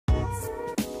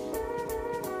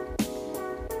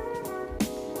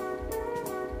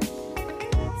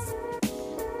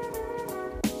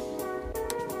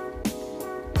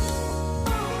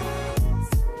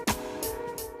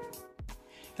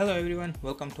Hello everyone,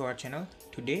 welcome to our channel.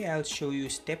 Today I'll show you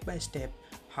step by step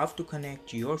how to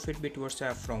connect your Fitbit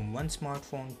Versa from one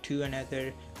smartphone to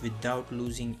another without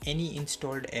losing any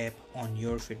installed app on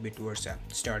your Fitbit Versa,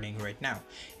 starting right now.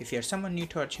 If you're someone new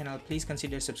to our channel, please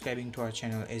consider subscribing to our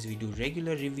channel as we do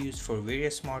regular reviews for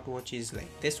various smartwatches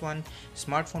like this one,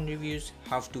 smartphone reviews,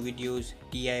 how-to videos,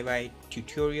 DIY,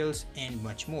 tutorials and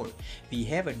much more. We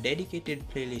have a dedicated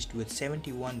playlist with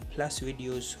 71 plus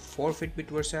videos for Fitbit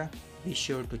Versa. Be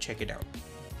sure to check it out.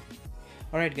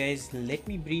 Alright guys, let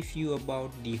me brief you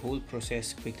about the whole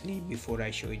process quickly before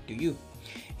I show it to you.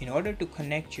 In order to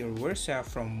connect your Versa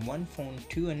from one phone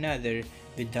to another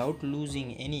without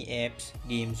losing any apps,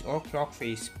 games or clock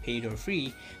face, paid or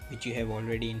free, which you have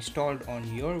already installed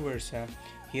on your Versa,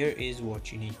 here is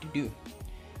what you need to do.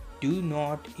 Do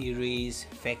not erase,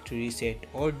 factory reset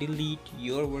or delete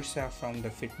your Versa from the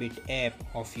Fitbit app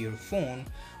of your phone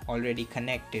already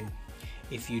connected.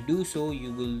 If you do so,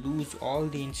 you will lose all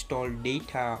the installed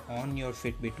data on your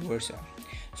Fitbit Versa.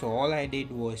 So all I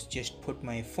did was just put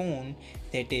my phone,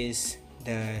 that is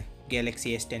the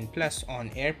Galaxy S10 Plus,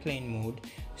 on airplane mode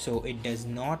so it does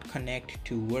not connect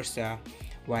to Versa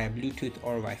via Bluetooth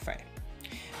or Wi-Fi.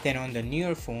 Then on the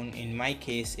newer phone, in my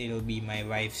case it'll be my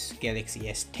wife's Galaxy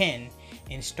S10,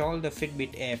 install the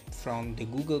Fitbit app from the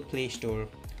Google Play Store,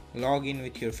 log in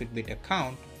with your Fitbit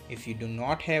account. If you do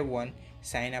not have one,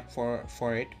 sign up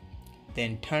for it,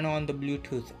 then turn on the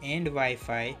Bluetooth and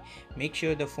Wi-Fi. Make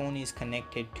sure the phone is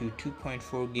connected to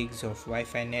 2.4 gigs of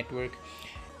Wi-Fi network,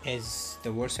 as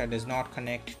the Versa does not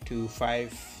connect to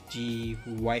 5G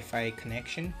Wi-Fi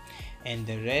connection, and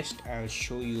the rest I'll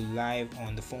show you live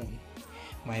on the phone.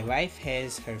 My wife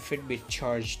has her Fitbit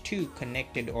Charge 2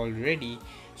 connected already,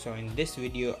 so in this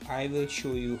video I will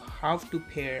show you how to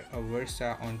pair a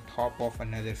Versa on top of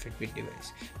another Fitbit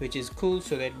device, which is cool.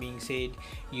 So that being said,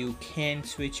 you can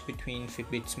switch between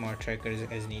Fitbit smart trackers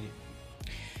as needed.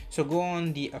 So go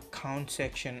on the account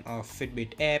section of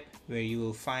Fitbit app where you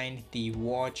will find the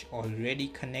watch already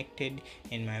connected.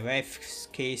 In my wife's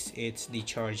case it's the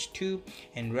Charge 2,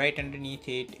 and right underneath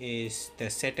it is the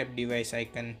setup device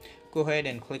icon. Go ahead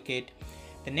and click it.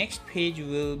 The next page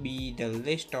will be the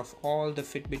list of all the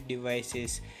Fitbit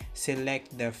devices.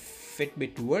 Select the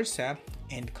Fitbit Versa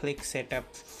and click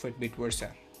setup Fitbit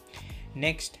Versa.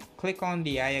 Next, click on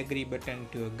the I agree button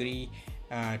to agree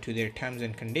to their terms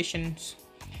and conditions.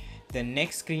 The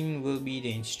next screen will be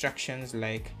the instructions,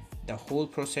 like the whole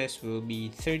process will be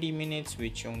 30 minutes,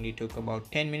 which only took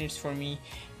about 10 minutes for me.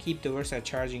 Keep the Versa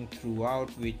charging throughout,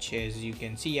 which as you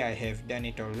can see I have done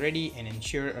it already, and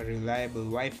ensure a reliable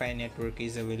Wi-Fi network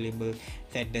is available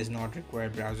that does not require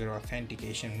browser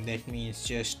authentication. That means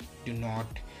just do not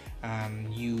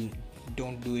you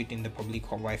don't do it in the public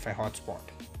Wi-Fi hotspot.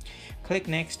 Click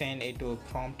next and it will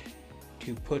prompt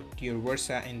to put your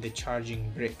Versa in the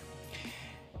charging brick.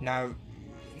 Now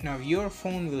your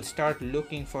phone will start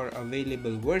looking for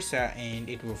available Versa and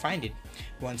it will find it.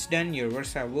 Once done, your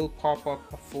Versa will pop up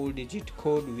a 4-digit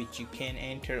code which you can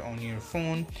enter on your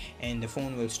phone, and the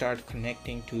phone will start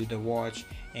connecting to the watch,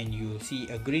 and you will see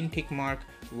a green tick mark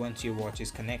once your watch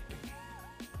is connected.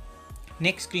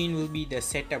 Next screen will be the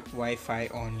setup Wi-Fi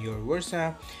on your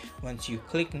Versa. Once you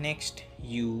click next,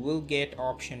 you will get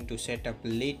option to set up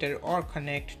later or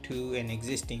connect to an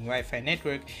existing Wi-Fi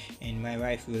network, and my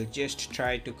wife will just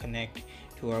try to connect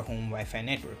to our home Wi-Fi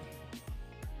network.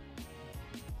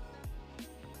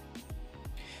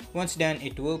 Once done,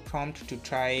 it will prompt to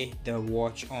try the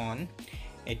watch on,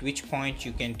 at which point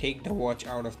you can take the watch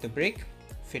out of the brick.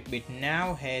 Fitbit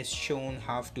now has shown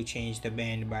how to change the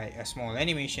band by a small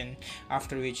animation,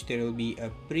 after which there will be a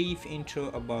brief intro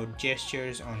about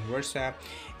gestures on Versa,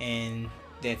 and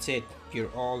that's it,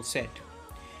 you're all set.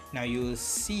 Now you will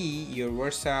see your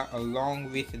Versa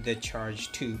along with the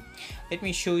Charge 2. Let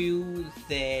me show you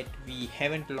that we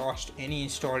haven't lost any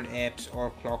installed apps or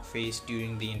clock face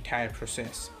during the entire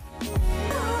process.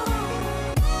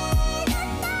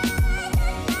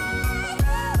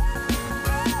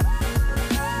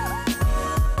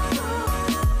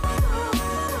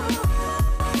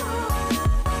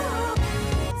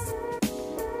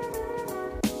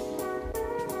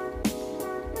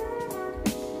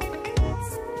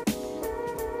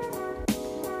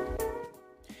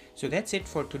 So that's it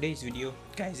for today's video.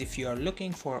 Guys, if you are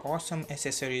looking for awesome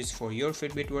accessories for your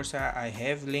Fitbit Versa, I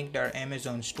have linked our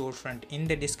Amazon storefront in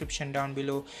the description down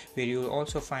below, where you will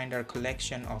also find our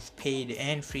collection of paid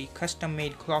and free custom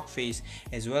made clock face,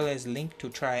 as well as link to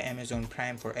try Amazon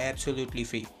Prime for absolutely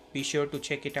free. Be sure to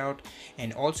check it out,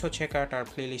 and also check out our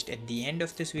playlist at the end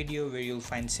of this video where you'll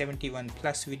find 71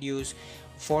 plus videos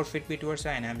for Fitbit Versa,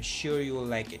 and I'm sure you will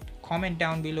like it. Comment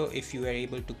down below if you were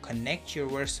able to connect your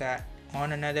Versa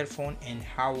on another phone and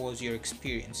how was your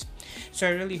experience. So I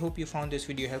really hope you found this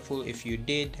video helpful. If you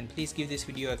did, then please give this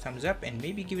video a thumbs up, and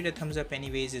maybe give it a thumbs up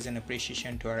anyways as an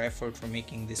appreciation to our effort for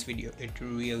making this video. It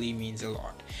really means a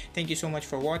lot. Thank you so much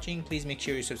for watching. Please make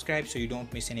sure you subscribe so you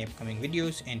don't miss any upcoming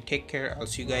videos, and take care. I'll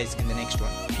see you guys in the next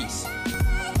one. Peace.